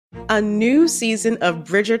A new season of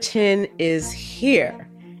Bridgerton is here.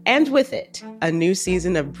 And with it, a new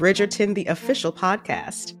season of Bridgerton, the official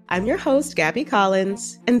podcast. I'm your host, Gabby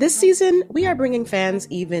Collins, and this season, we are bringing fans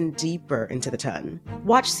even deeper into the ton.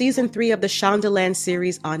 Watch season 3 of the Shondaland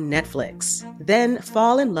series on Netflix. Then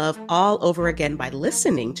fall in love all over again by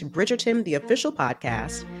listening to Bridgerton, the official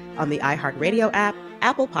podcast, on the iHeartRadio app,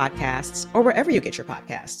 Apple Podcasts, or wherever you get your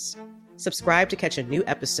podcasts. Subscribe to catch a new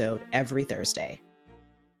episode every Thursday.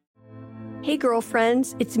 Hey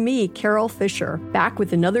girlfriends, it's me, Carol Fisher, back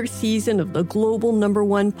with another season of the global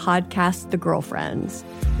 #1 podcast, The Girlfriends.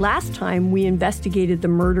 Last time, we investigated the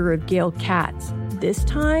murder of Gail Katz. This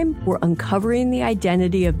time, we're uncovering the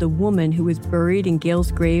identity of the woman who was buried in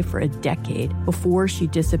Gail's grave for a decade before she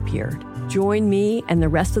disappeared. Join me and the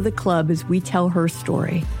rest of the club as we tell her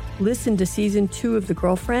story. Listen to Season 2 of The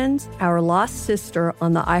Girlfriends, Our Lost Sister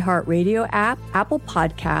on the iHeartRadio app, Apple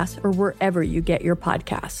Podcasts, or wherever you get your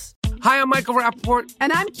podcasts. Hi, I'm Michael Rappaport.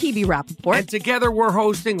 And I'm Kibi Rappaport. And together we're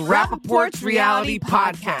hosting Rappaport's Reality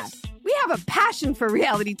Podcast. We have a passion for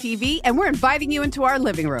reality TV, and we're inviting you into our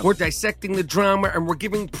living room. We're dissecting the drama, and we're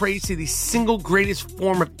giving praise to the single greatest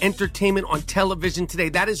form of entertainment on television today.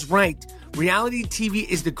 That is right. Reality TV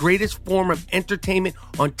is the greatest form of entertainment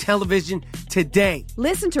on television today.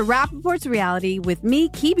 Listen to Rappaport's Reality with me,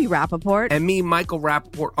 Kibi Rappaport. And me, Michael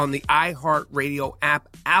Rappaport, on the iHeartRadio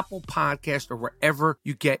app, Apple Podcast, or wherever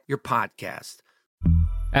you get your podcast.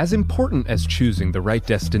 As important as choosing the right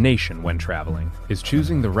destination when traveling is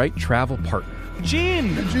choosing the right travel partner.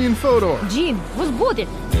 Gene Fodor. Gene, was будет?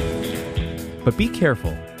 But be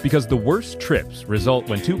careful, because the worst trips result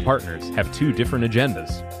when two partners have two different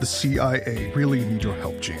agendas. The CIA really need your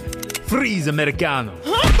help, Gene. Freeze, Americano.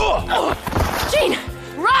 Gene,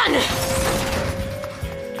 run!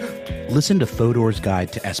 Listen to Fodor's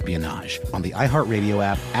Guide to Espionage on the iHeartRadio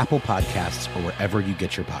app, Apple Podcasts, or wherever you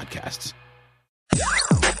get your podcasts.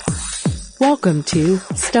 Welcome to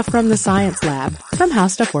Stuff from the Science Lab from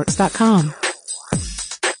HowStuffWorks.com.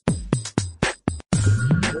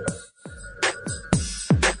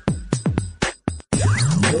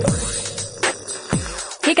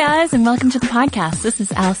 Hey guys, and welcome to the podcast. This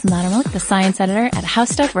is Allison Lattermilk, the science editor at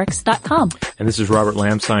HowStuffWorks.com. And this is Robert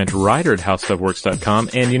Lamb, science writer at HowStuffWorks.com.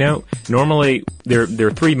 And you know, normally there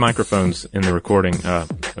are 3 microphones in the recording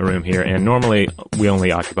room here, and normally we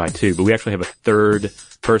only occupy 2, but we actually have a third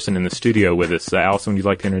person in the studio with us. Allison, would you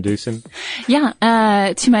like to introduce him? Yeah,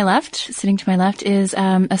 to my left, sitting to my left, is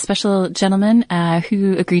a special gentleman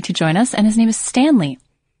who agreed to join us, and his name is Stanley.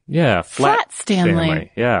 Yeah, Flat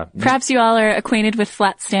Stanley. Yeah. Perhaps you all are acquainted with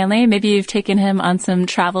Flat Stanley. Maybe you've taken him on some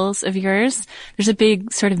travels of yours. There's a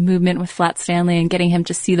big sort of movement with Flat Stanley and getting him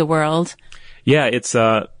to see the world. Yeah, it's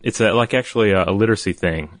actually a literacy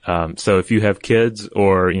thing. So if you have kids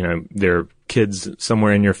or, you know, there are kids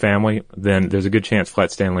somewhere in your family, then there's a good chance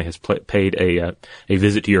Flat Stanley has paid a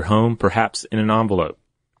visit to your home, perhaps in an envelope.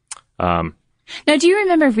 Now, do you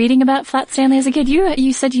remember reading about Flat Stanley as a kid?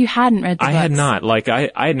 You said you hadn't read the books. I had not. Like, I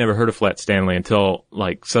had never heard of Flat Stanley until,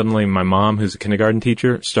 like, suddenly my mom, who's a kindergarten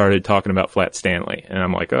teacher, started talking about Flat Stanley. And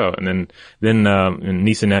I'm like, oh, and then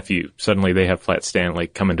niece and nephew, suddenly they have Flat Stanley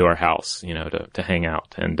coming to our house, you know, to hang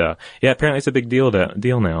out. And, yeah, apparently it's a big deal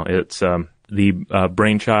now. It's, the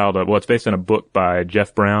brainchild of, well, it's based on a book by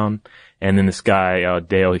Jeff Brown. And then this guy,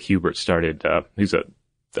 Dale Hubert started, who's a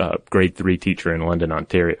grade 3 teacher in London,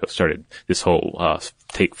 Ontario, started this whole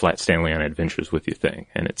take Flat Stanley on adventures with you thing.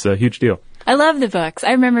 And it's a huge deal. I love the books.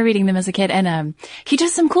 I remember reading them as a kid, and he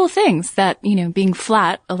does some cool things that, you know, being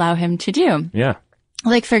flat allow him to do. Yeah.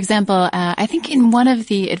 Like, for example, I think in one of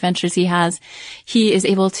the adventures he is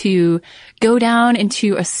able to go down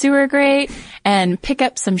into a sewer grate and pick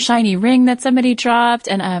up some shiny ring that somebody dropped.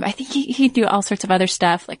 And I think he'd do all sorts of other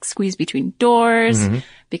stuff, like squeeze between doors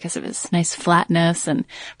because of his nice flatness, and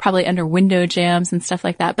probably under window jams and stuff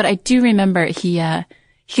like that. But I do remember he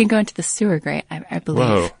can go into the sewer grate, I believe.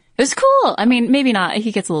 Whoa. It was cool. I mean, maybe not.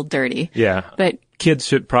 He gets a little dirty. Yeah. But kids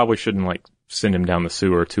shouldn't like send him down the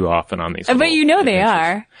sewer too often on these. But you know they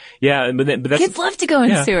are. Yeah, but that's, kids love to go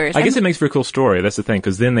in sewers. I guess it makes for a cool story. That's the thing,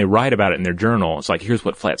 because then they write about it in their journal. It's like, here's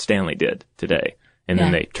what Flat Stanley did today, and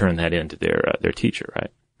then they turn that into their teacher,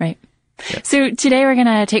 right? Right. Yeah. So today we're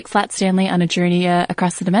gonna take Flat Stanley on a journey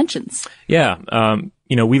across the dimensions. Yeah.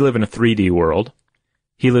 You know, we live in a 3D world.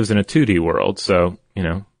 He lives in a 2D world, so you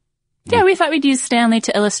know. Yeah, we thought we'd use Stanley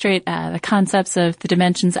to illustrate the concepts of the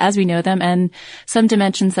dimensions as we know them, and some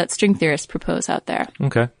dimensions that string theorists propose out there.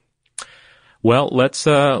 Okay. Well, let's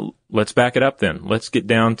back it up then. Let's get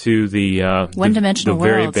down to the one-dimensional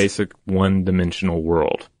very world. basic one-dimensional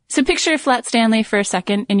world. So picture Flat Stanley for a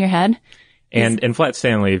second in your head, And Flat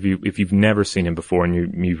Stanley, if you've never seen him before and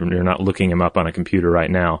you're not looking him up on a computer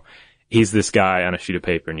right now, he's this guy on a sheet of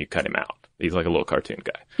paper and you cut him out. He's like a little cartoon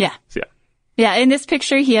guy. Yeah. So, Yeah, in this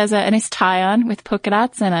picture, he has a nice tie on with polka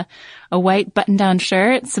dots and a white button-down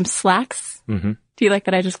shirt, some slacks. Mm-hmm. Do you like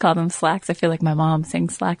that I just call them slacks? I feel like my mom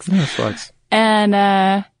sings slacks. Yeah, slacks.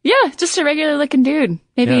 And, just a regular-looking dude.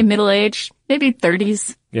 Maybe middle-aged, maybe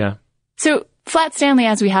 30s. Yeah. So, Flat Stanley,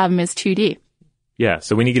 as we have him, is 2D. Yeah,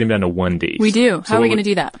 so we need to get him down to 1D. We do. How are we going to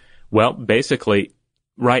do that? Well, basically,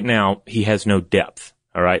 right now, he has no depth,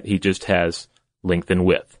 all right? He just has length and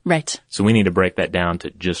width. Right. So we need to break that down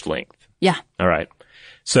to just length. Yeah. All right.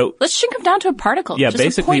 So let's shrink him down to a particle. Yeah, just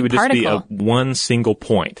basically it would just be one single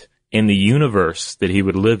point. And the universe that he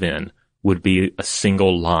would live in would be a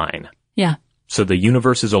single line. Yeah. So the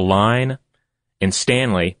universe is a line, and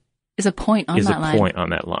Stanley is a point on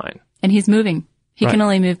that line. And he's moving. He can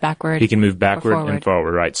only move backward. He can move backward and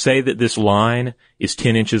forward, right? Say that this line is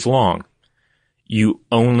 10 inches long. You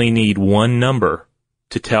only need one number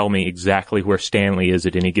to tell me exactly where Stanley is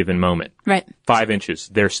at any given moment. Right. 5 inches,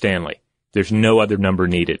 there's Stanley. There's no other number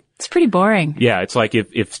needed. It's pretty boring. Yeah, it's like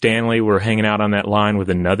if Stanley were hanging out on that line with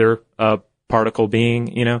another particle being,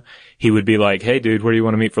 he would be like, "Hey, dude, where do you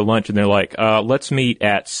want to meet for lunch?" And they're like, "Let's meet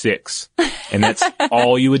at 6." And that's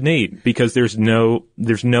all you would need because there's no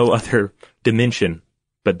other dimension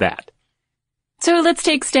but that. So let's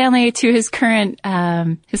take Stanley to his current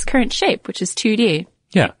shape, which is 2D.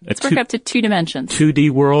 Yeah, let's work up to 2 dimensions. 2D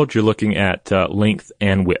world, you're looking at length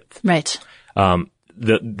and width. Right.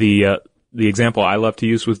 The example I love to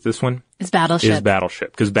use with this one is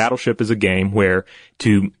Battleship. Because Battleship is a game where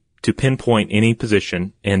to pinpoint any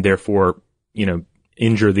position and therefore,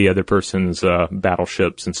 injure the other person's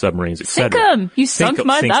battleships and submarines, etc. Sink them! You sunk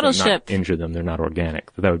my battleship. Them, not injure them. They're not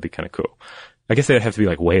organic. But that would be kind of cool. I guess they'd have to be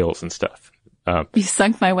like whales and stuff. You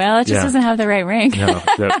sunk my whale? It just doesn't have the right ring. No,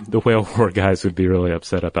 the whale war guys would be really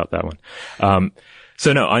upset about that one.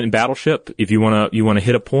 So no, in Battleship, if you want to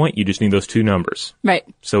hit a point, you just need those 2 numbers. Right.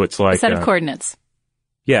 So it's like a set of coordinates.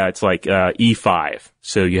 Yeah, it's like E5.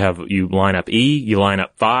 So you line up E, you line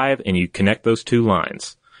up 5, and you connect those 2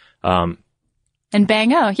 lines. And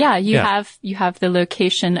bango, you have the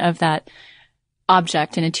location of that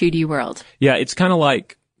object in a 2D world. Yeah, it's kind of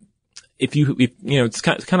like it's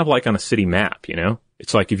kind of like on a city map,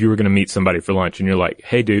 It's like if you were going to meet somebody for lunch and you're like,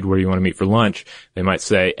 "Hey dude, where do you want to meet for lunch?" They might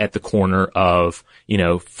say at the corner of,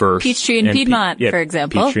 First Peachtree and Piedmont, for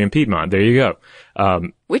example. Peachtree and Piedmont. There you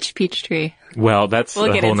go. Which Peachtree? Well, that's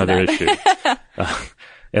a whole other issue.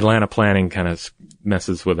 Atlanta planning kind of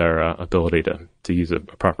messes with our ability to use a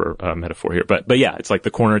proper metaphor here. But yeah, it's like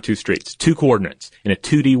the corner of 2 streets, 2 coordinates. In a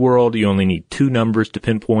 2D world, you only need 2 numbers to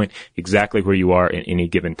pinpoint exactly where you are at any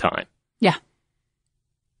given time. Yeah.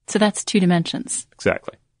 So that's 2 dimensions.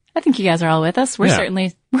 Exactly. I think you guys are all with us. We're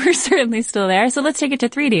certainly still there. So let's take it to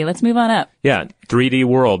 3D. Let's move on up. Yeah. 3D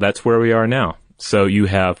world. That's where we are now. So you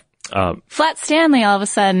have, Flat Stanley all of a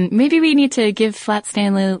sudden. Maybe we need to give Flat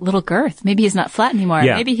Stanley a little girth. Maybe he's not flat anymore.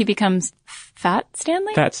 Yeah. Maybe he becomes Fat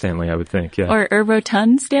Stanley? Fat Stanley, I would think. Yeah. Or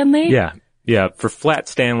rotund Stanley? Yeah. Yeah. For Flat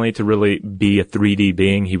Stanley to really be a 3D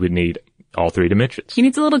being, he would need all 3 dimensions. He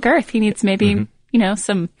needs a little girth. He needs maybe,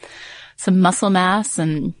 some muscle mass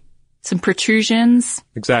and some protrusions.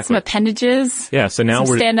 Exactly. Some appendages. Yeah. So now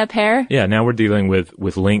some stand-up hair. Yeah. Now we're dealing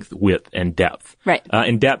with length, width, and depth. Right.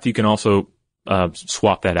 In depth, you can also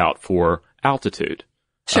swap that out for altitude.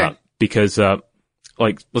 Sure. Because,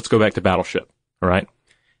 let's go back to Battleship. All right.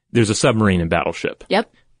 There's a submarine in Battleship.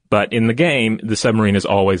 Yep. But in the game, the submarine is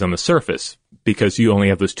always on the surface because you only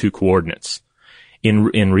have those 2 coordinates.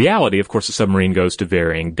 In reality, of course, the submarine goes to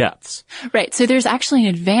varying depths. Right. So there's actually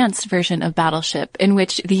an advanced version of Battleship in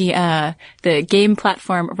which the game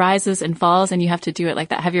platform rises and falls, and you have to do it like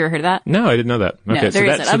that. Have you ever heard of that? No, I didn't know that. Okay, no, there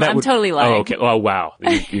isn't. I'm totally lying. Oh, okay. Oh, wow.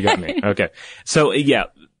 You got me. Okay. So yeah,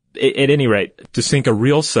 at any rate, to sink a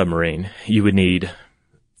real submarine, you would need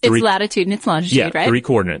its latitude and its longitude, right? 3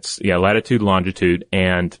 coordinates. Yeah, latitude, longitude,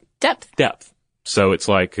 and depth. So it's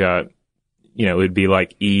like, it'd be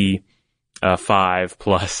like E5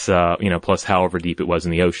 plus, plus however deep it was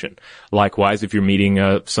in the ocean. Likewise, if you're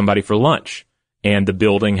meeting somebody for lunch and the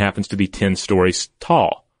building happens to be 10 stories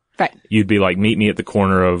tall, right? You'd be like, meet me at the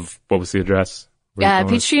corner of, what was the address?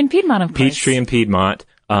 Peachtree and Piedmont, of course. Peachtree and Piedmont.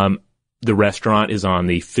 The restaurant is on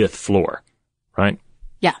the 5th floor, right?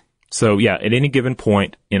 Yeah. So yeah, at any given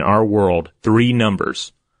point in our world, 3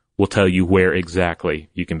 numbers will tell you where exactly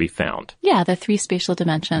you can be found. Yeah, the 3 spatial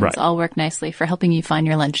dimensions all work nicely for helping you find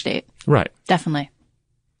your lunch date. Right. Definitely.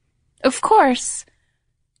 Of course,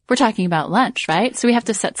 we're talking about lunch, right? So we have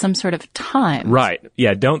to set some sort of time. Right.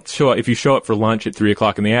 Yeah. Don't show up. If you show up for lunch at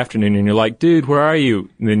 3:00 in the afternoon and you're like, dude, where are you?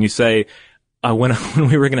 And then you say, when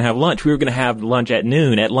we were going to have lunch, we were going to have lunch at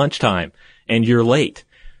noon at lunchtime and you're late.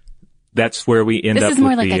 That's where we end up. This is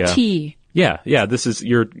more like a tea. Yeah. Yeah. This is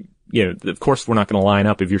of course we're not going to line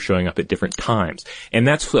up if you're showing up at different times. And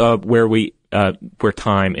that's, where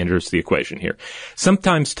time enters the equation here.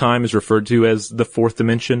 Sometimes time is referred to as the fourth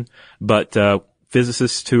dimension, but,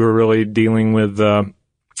 physicists who are really dealing with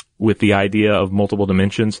the idea of multiple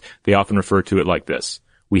dimensions, they often refer to it like this.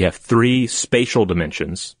 We have 3 spatial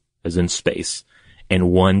dimensions, as in space,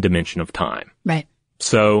 and 1 dimension of time. Right.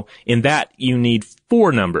 So in that, you need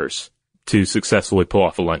 4 numbers to successfully pull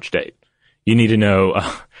off a lunch date. You need to know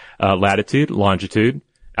latitude, longitude,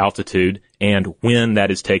 altitude, and when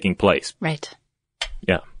that is taking place. Right.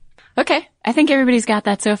 Yeah. Okay. I think everybody's got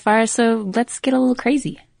that so far, so let's get a little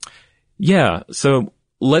crazy. Yeah, so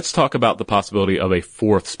let's talk about the possibility of a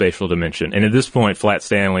 4th spatial dimension. And at this point, Flat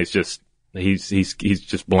Stanley's just, he's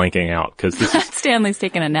just blanking out because this is. Stanley's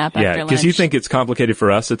taking a nap after lunch. Yeah, because you think it's complicated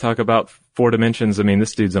for us to talk about 4 dimensions. I mean,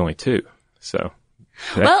 this dude's only 2, so.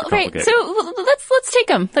 Well, right. So let's take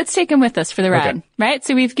him. Let's take him with us for the ride, okay. Right?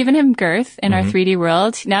 So we've given him girth in our 3D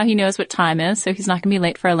world. Now he knows what time is, so he's not going to be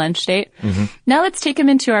late for a lunch date. Mm-hmm. Now let's take him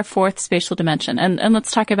into our 4th spatial dimension and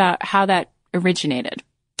let's talk about how that originated.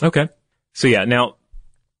 Okay. So yeah, now,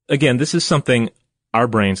 again, this is something our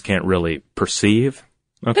brains can't really perceive.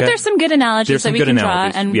 Okay. But there's some good analogies that we can draw.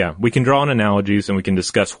 And yeah, we can draw on analogies and we can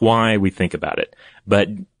discuss why we think about it. But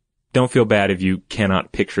don't feel bad if you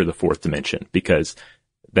cannot picture the 4th dimension because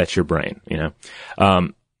that's your brain,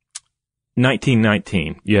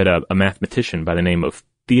 1919, you had a mathematician by the name of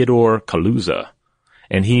Theodore Kaluza.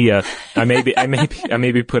 And he, I may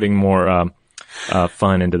be putting more,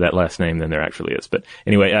 fun into that last name than there actually is. But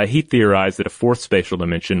anyway, he theorized that a 4th spatial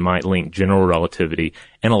dimension might link general relativity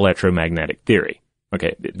and electromagnetic theory.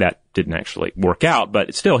 Okay, that didn't actually work out,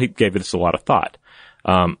 but still he gave this a lot of thought.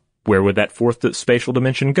 Where would that 4th spatial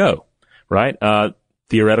dimension go? Right?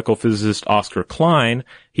 Theoretical physicist Oscar Klein,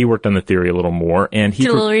 he worked on the theory a little more and he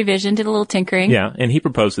did a little revision, did a little tinkering. Yeah, and he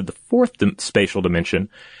proposed that the 4th spatial dimension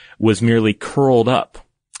was merely curled up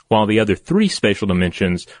while the other 3 spatial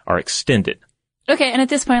dimensions are extended. Okay, and at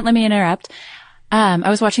this point, let me interrupt. I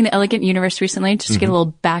was watching The Elegant Universe recently just to get a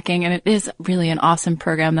little backing, and it is really an awesome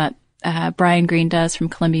program that Brian Greene does from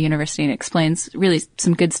Columbia University and explains really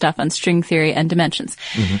some good stuff on string theory and dimensions.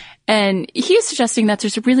 Mm-hmm. And he is suggesting that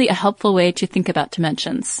there's really a helpful way to think about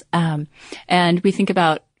dimensions. And we think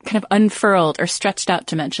about kind of unfurled or stretched out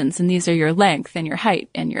dimensions, and these are your length and your height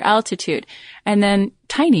and your altitude. And then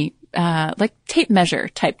tiny, like tape measure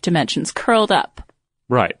type dimensions curled up.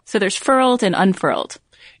 Right. So there's furled and unfurled.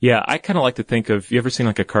 Yeah, I kind of like to think of, you ever seen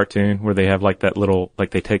like a cartoon where they have like that little,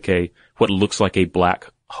 like they take what looks like a black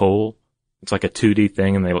hole. It's like a 2D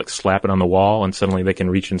thing and they like slap it on the wall and suddenly they can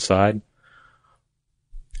reach inside.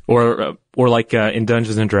 Or like, in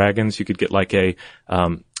Dungeons and Dragons, you could get like a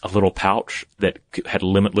little pouch that had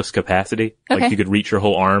limitless capacity. Okay. Like you could reach your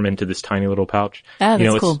whole arm into this tiny little pouch. Oh,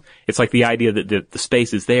 that's cool. It's like the idea that the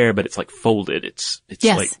space is there, but it's like folded. It's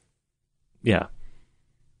yes. Like, yeah.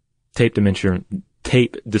 Tape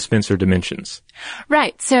dispenser dimensions.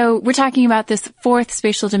 Right. So we're talking about this 4th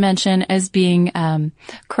spatial dimension as being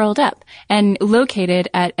curled up and located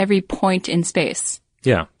at every point in space.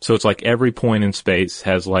 Yeah. So it's like every point in space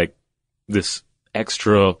has like this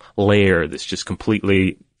extra layer that's just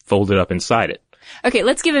completely folded up inside it. Okay,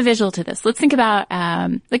 let's give a visual to this. Let's think about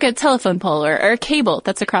like a telephone pole or a cable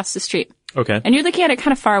that's across the street. Okay. And you're looking at it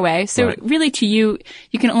kind of far away. So right. Really to you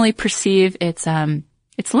can only perceive its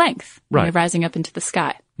length when right. you're rising up into the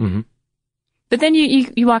sky. Mm-hmm. But then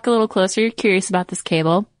you walk a little closer, you're curious about this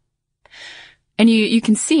cable. And you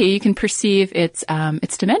can perceive its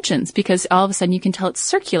dimensions because all of a sudden you can tell it's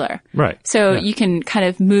circular. Right. So yeah. You can kind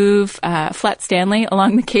of move, Flat Stanley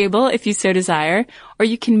along the cable if you so desire, or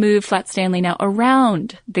you can move Flat Stanley now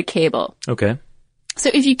around the cable. Okay.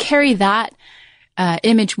 So if you carry that,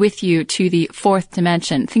 image with you to the 4th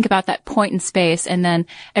dimension, think about that point in space and then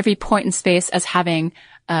every point in space as having,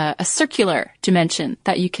 a circular dimension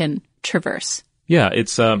that you can traverse. Yeah.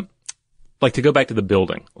 It's, like to go back to the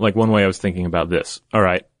building, like one way I was thinking about this. All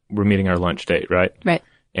right. We're meeting our lunch date, right? Right.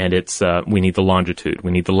 And it's, we need the longitude,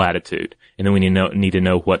 we need the latitude, and then we need to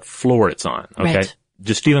know what floor it's on. Okay. Right.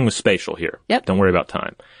 Just dealing with spatial here. Yep. Don't worry about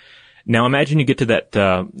time. Now imagine you get to that,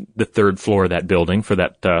 the 3rd floor of that building for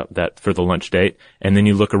that for the lunch date, and then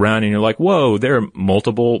you look around and you're like, whoa, there are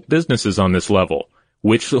multiple businesses on this level.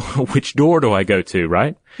 Which door do I go to,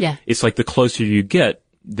 right? Yeah. It's like the closer you get,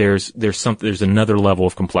 there's another level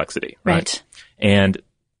of complexity, right? And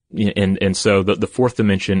And so the fourth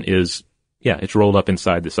dimension is, it's rolled up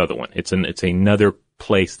inside this other one. It's another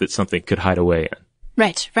place that something could hide away in.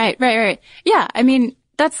 Right. Yeah, I mean,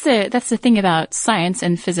 that's the thing about science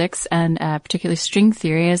and physics and particularly string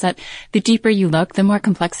theory is that the deeper you look, the more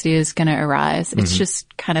complexity is going to arise. It's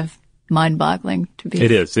just kind of mind-boggling to be.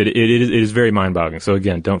 It is. It is very mind-boggling. So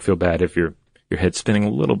again, don't feel bad if your head's spinning a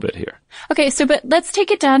little bit here. Okay, but let's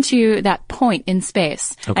take it down to that point in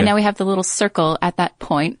space. Okay. And now we have the little circle at that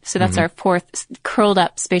point. So that's our fourth curled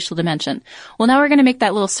up spatial dimension. Well, now we're going to make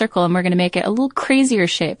that little circle and we're going to make it a little crazier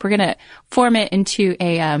shape. We're going to form it into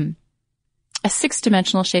a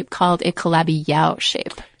six-dimensional shape called a Calabi-Yau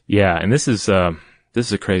shape. Yeah, and this is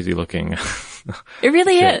a crazy looking. It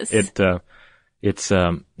really is. It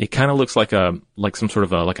kind of looks like some sort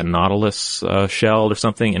of like a nautilus shell or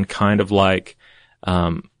something, and kind of like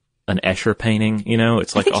an Escher painting.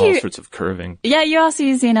 It's like all sorts of curving. Yeah, you also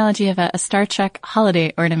use the analogy of a Star Trek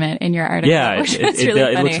holiday ornament in your article. Yeah, which it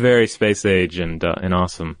really funny. Looks very space age and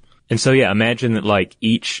awesome. And so imagine that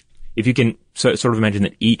if you can sort of imagine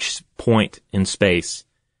that each point in space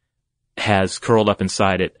has curled up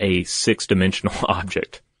inside it a 6-dimensional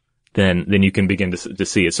object. Then you can begin to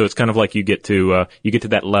see it. So it's kind of like you get to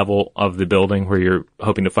that level of the building where you're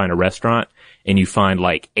hoping to find a restaurant and you find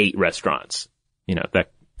like 8 restaurants,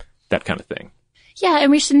 that kind of thing. Yeah.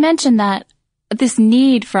 And we should mention that this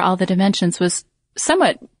need for all the dimensions was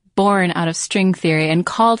somewhat born out of string theory and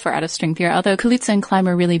called for out of string theory, although Kaluza and Klein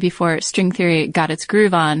were really before string theory got its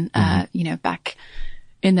groove on, back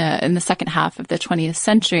in the second half of the 20th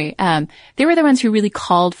century. They were the ones who really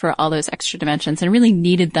called for all those extra dimensions and really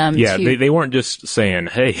needed them. Yeah, they weren't just saying,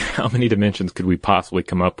 hey, how many dimensions could we possibly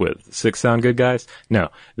come up with? 6 sound good, guys? No,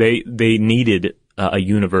 they needed a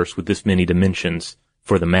universe with this many dimensions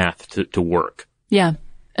for the math to work. Yeah.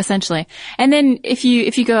 Essentially. And then if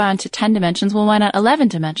you go on to 10 dimensions, well, why not 11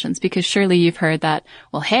 dimensions? Because surely you've heard that,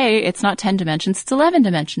 well, hey, it's not 10 dimensions, it's 11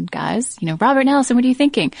 dimension, guys. Robert Nelson, what are you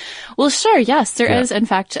thinking? Well, sure, yes, there is, in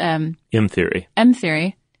fact, M theory. M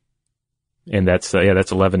theory. And that's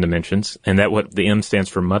 11 dimensions. And that what the M stands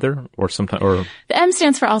for mother or the M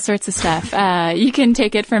stands for all sorts of stuff. You can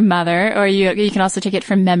take it from mother or you can also take it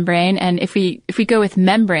from membrane. And if we go with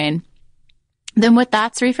membrane, then what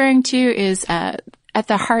that's referring to is, at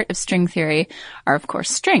the heart of string theory are, of course,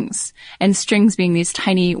 strings. And strings being these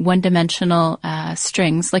tiny one-dimensional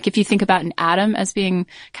strings. Like if you think about an atom as being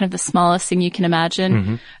kind of the smallest thing you can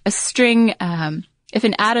imagine, a string, if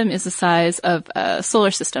an atom is the size of a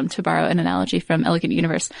solar system, to borrow an analogy from Elegant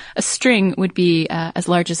Universe, a string would be as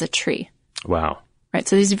large as a tree. Wow. Right.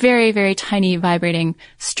 So these very, very tiny vibrating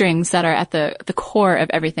strings that are at the core of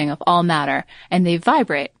everything, of all matter, and they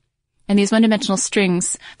vibrate. And these one-dimensional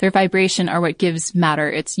strings, their vibration are what gives matter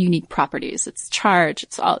its unique properties, its charge,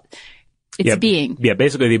 its being. Yeah,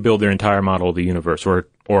 basically they build their entire model of the universe or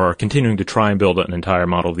are continuing to try and build an entire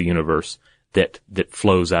model of the universe that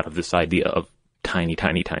flows out of this idea of tiny,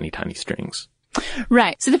 tiny, tiny, tiny strings.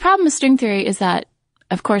 Right. So the problem with string theory is that,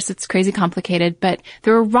 of course, it's crazy complicated, but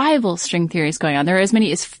there are rival string theories going on. There are as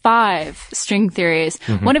many as 5 string theories,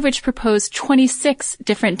 one of which proposed 26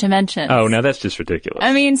 different dimensions. Oh, now that's just ridiculous.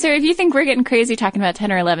 I mean, so if you think we're getting crazy talking about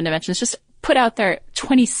 10 or 11 dimensions, just put out there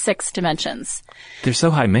 26 dimensions. They're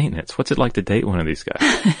so high maintenance. What's it like to date one of these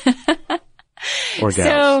guys? Or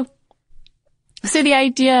gals? So the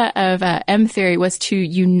idea of M theory was to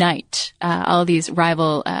unite all these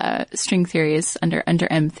rival string theories under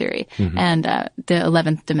M theory and the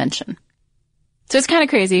 11th dimension. So it's kind of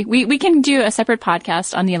crazy. We can do a separate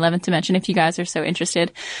podcast on the 11th dimension if you guys are so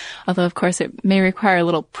interested. Although, of course, it may require a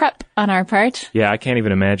little prep on our part. Yeah, I can't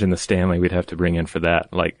even imagine the Stanley we'd have to bring in for that.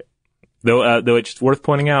 Though it's worth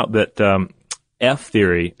pointing out that F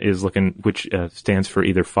theory is which stands for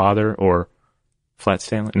either father or Flat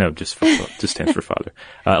Stanley? No, just stands for father.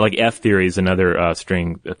 Like F theory is another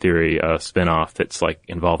string theory spinoff that's like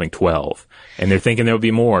involving 12, and they're thinking there'll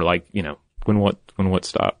be more. When what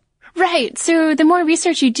stop? Right. So the more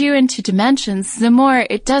research you do into dimensions, the more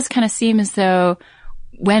it does kind of seem as though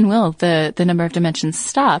when will the number of dimensions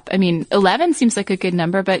stop? I mean, 11 seems like a good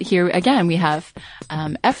number, but here again we have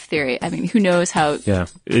F theory. I mean, who knows how? Yeah,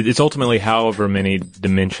 it's ultimately however many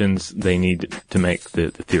dimensions they need to make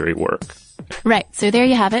the theory work. Right. So there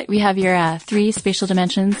you have it. We have your 3 spatial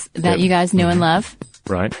dimensions that you guys know and love.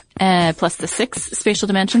 Right. Plus the 6 spatial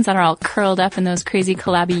dimensions that are all curled up in those crazy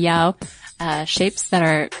Calabi-Yau shapes that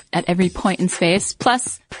are at every point in space,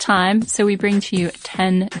 plus time. So we bring to you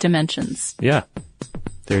 10 dimensions. Yeah.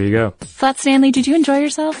 There you go. Flat Stanley, did you enjoy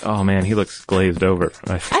yourself? Oh man, he looks glazed over.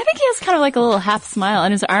 I think he has kind of like a little half smile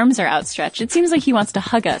and his arms are outstretched. It seems like he wants to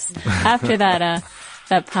hug us after that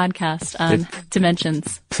that podcast on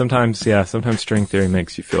dimensions. Sometimes string theory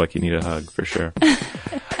makes you feel like you need a hug, for sure.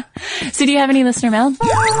 So do you have any listener mail?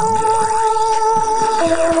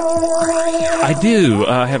 I do.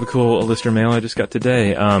 I have a cool listener mail I just got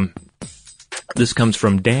today. This comes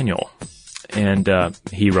from Daniel, and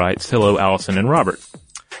he writes, "Hello, Allison and Robert.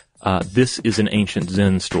 This is an ancient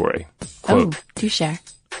Zen story. Quote, do share.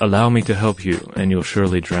 Allow me to help you, and you'll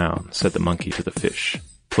surely drown, said the monkey to the fish,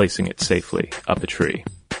 placing it safely up a tree."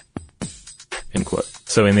 End quote.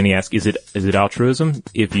 So, and then he asks, is it altruism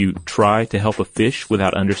if you try to help a fish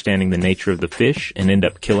without understanding the nature of the fish and end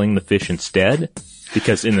up killing the fish instead?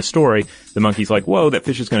 Because in the story, the monkey's like, whoa, that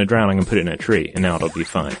fish is going to drown, I'm going to put it in a tree, and now it'll be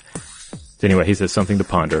fine. So anyway, he says something to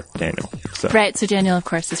ponder, Daniel. So. Right, so Daniel, of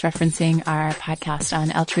course, is referencing our podcast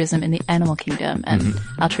on altruism in the animal kingdom and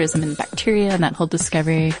altruism in bacteria and that whole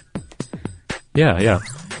discovery. Yeah.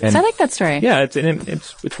 And so I like that story. Yeah,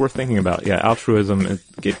 it's worth thinking about. Yeah, altruism,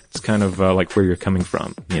 it's kind of like where you're coming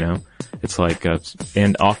from, you know? It's like,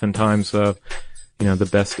 and oftentimes, the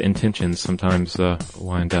best intentions sometimes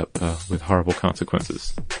wind up with horrible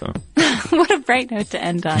consequences. So. What a bright note to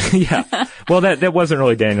end on. Yeah. Well, that wasn't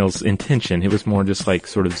really Daniel's intention. It was more just like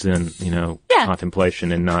sort of Zen,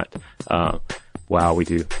 contemplation and not, wow, we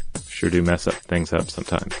sure do mess things up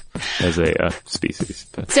sometimes as a species.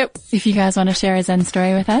 But. So if you guys want to share a Zen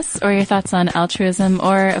story with us or your thoughts on altruism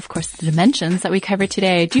or, of course, the dimensions that we covered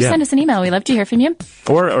today, do send us an email. We'd love to hear from you.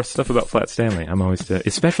 Or stuff about Flat Stanley. I'm always,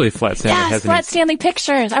 especially if Flat Stanley has Flat Stanley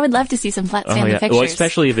pictures. I would love to see some Flat Stanley pictures. Well,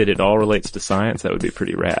 especially if it all relates to science, that would be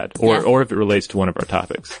pretty rad. Or if it relates to one of our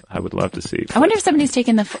topics, I would love to see. I wonder if somebody's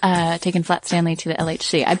taken Flat Stanley to the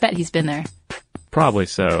LHC. I bet he's been there. Probably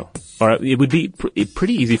so. Or it would be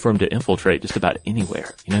pretty easy for him to infiltrate just about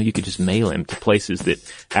anywhere. You could just mail him to places that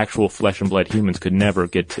actual flesh and blood humans could never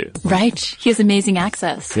get to. Right. He has amazing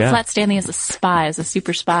access. Yeah. Flat Stanley is a spy, is a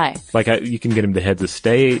super spy. Like you can get him to heads of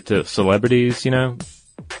state, to celebrities,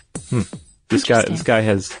 This guy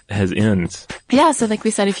has ends. Yeah, so like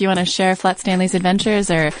we said, if you want to share Flat Stanley's adventures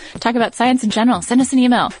or talk about science in general, send us an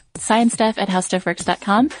email,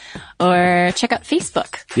 sciencestuff@howstuffworks.com, or check out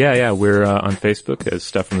Facebook. Yeah, we're on Facebook as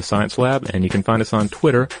Stuff from the Science Lab, and you can find us on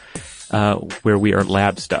Twitter, where we are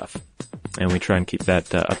Lab Stuff. And we try and keep that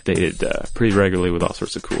updated pretty regularly with all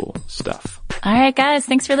sorts of cool stuff. All right, guys,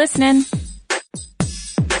 thanks for listening.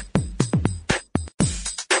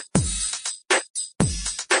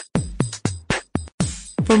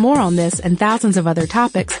 For more on this and thousands of other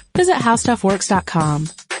topics, visit howstuffworks.com.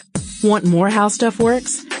 Want more How Stuff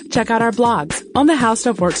Works? Check out our blogs on the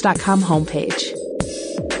howstuffworks.com homepage.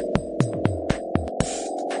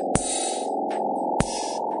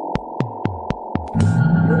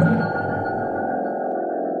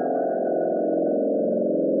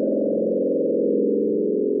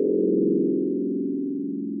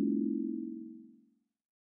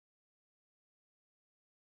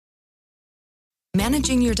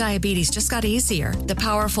 Managing your diabetes just got easier. The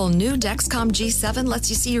powerful new Dexcom G7 lets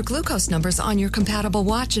you see your glucose numbers on your compatible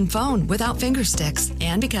watch and phone without finger sticks.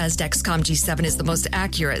 And because Dexcom G7 is the most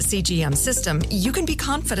accurate CGM system, you can be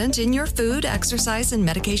confident in your food, exercise, and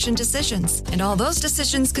medication decisions. And all those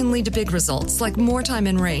decisions can lead to big results, like more time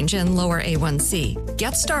in range and lower A1C.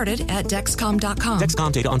 Get started at Dexcom.com.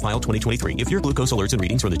 Dexcom data on file 2023. If your glucose alerts and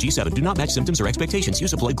readings from the G7 do not match symptoms or expectations,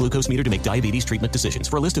 use a blood glucose meter to make diabetes treatment decisions.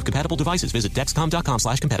 For a list of compatible devices, visit Dexcom.com/compatibility.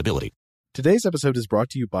 Today's episode is brought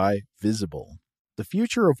to you by Visible. The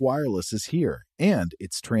future of wireless is here, and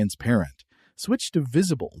it's transparent. Switch to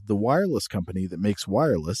Visible, the wireless company that makes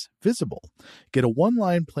wireless visible. Get a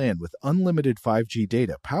one-line plan with unlimited 5G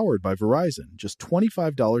data powered by Verizon, just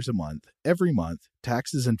 $25 a month, every month,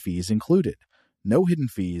 taxes and fees included. No hidden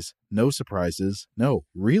fees, no surprises, no,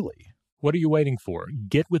 really. What are you waiting for?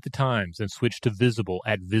 Get with the times and switch to Visible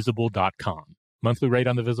at Visible.com. Monthly rate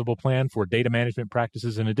on the Visible plan. For data management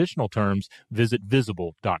practices and additional terms, visit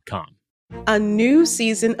Visible.com. A new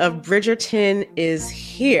season of Bridgerton is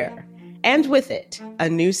here. And with it, a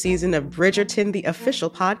new season of Bridgerton, the official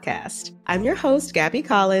podcast. I'm your host, Gabby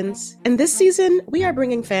Collins, and this season, we are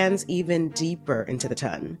bringing fans even deeper into the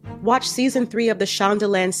ton. Watch season 3 of the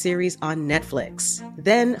Shondaland series on Netflix.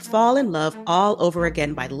 Then fall in love all over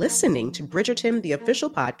again by listening to Bridgerton, the official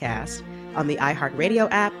podcast, on the iHeartRadio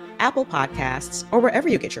app, Apple Podcasts, or wherever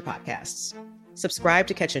you get your podcasts. Subscribe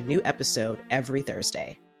to catch a new episode every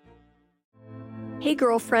Thursday. Hey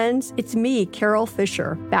girlfriends, it's me, Carol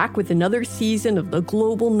Fisher, back with another season of the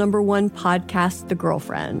global #1 podcast, The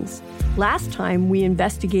Girlfriends. Last time, we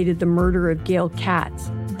investigated the murder of Gail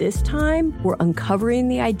Katz. This time, we're uncovering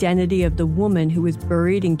the identity of the woman who was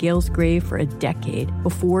buried in Gail's grave for a decade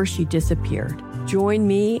before she disappeared. Join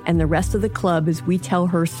me and the rest of the club as we tell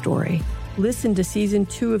her story. Listen to Season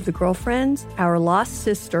 2 of The Girlfriends, Our Lost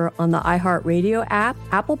Sister on the iHeartRadio app,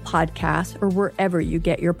 Apple Podcasts, or wherever you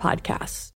get your podcasts.